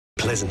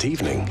pleasant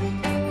evening.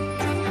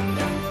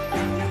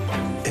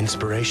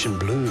 Inspiration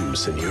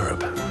blooms in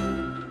Europe.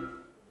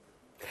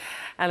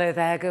 Hello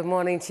there, good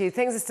morning to you.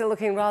 Things are still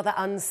looking rather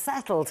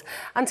unsettled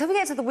until we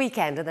get to the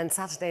weekend, and then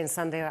Saturday and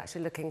Sunday are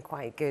actually looking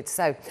quite good.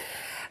 So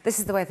this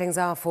is the way things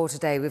are for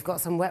today. We've got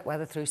some wet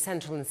weather through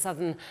central and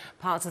southern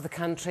parts of the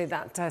country.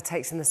 That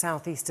takes in the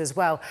southeast as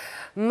well.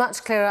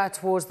 Much clearer out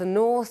towards the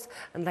north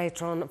and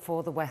later on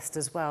for the west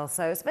as well.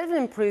 So it's a bit of an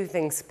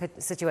improving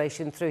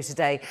situation through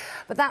today.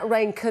 But that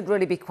rain could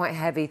really be quite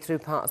heavy through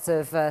parts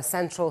of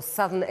central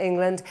southern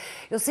England.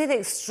 You'll see the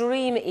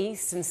extreme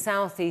east and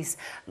southeast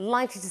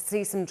likely to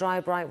see some dry,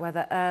 bright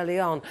weather early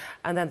on,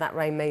 and then that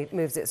rain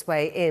moves its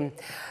way in.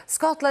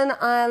 Scotland,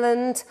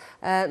 Ireland,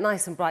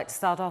 nice and bright to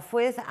start off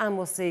with, and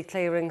we'll see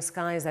clearing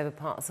skies over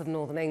parts of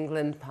northern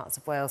England, parts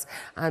of Wales,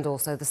 and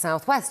also the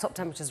southwest. Top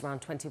temperatures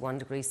around 21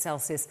 degrees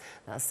Celsius,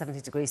 that's 70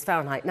 degrees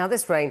Fahrenheit. Now,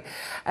 this rain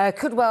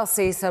could well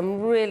see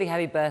some really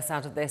heavy bursts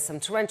out of this, some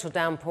torrential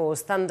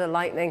downpours, thunder,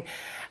 lightning.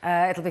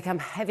 It'll become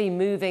heavy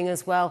moving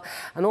as well,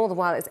 and all the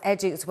while it's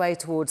edging its way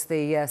towards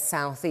the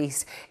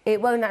southeast. It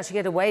won't actually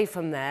get away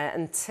from there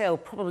until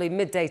probably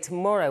midday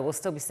tomorrow. We'll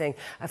still be seeing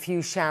a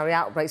few showery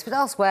outbreaks, but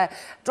elsewhere,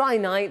 dry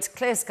night,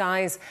 clear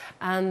skies,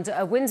 and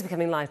winds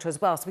becoming lighter as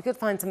well. So we could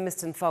find some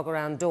mist and fog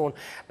around dawn.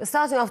 But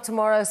starting off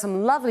tomorrow,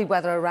 some lovely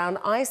weather around,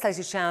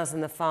 isolated showers in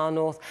the far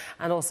north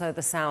and also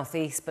the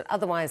southeast, but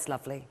otherwise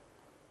lovely.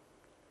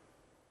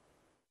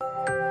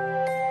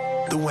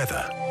 The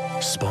weather,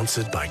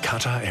 sponsored by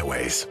Qatar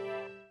Airways.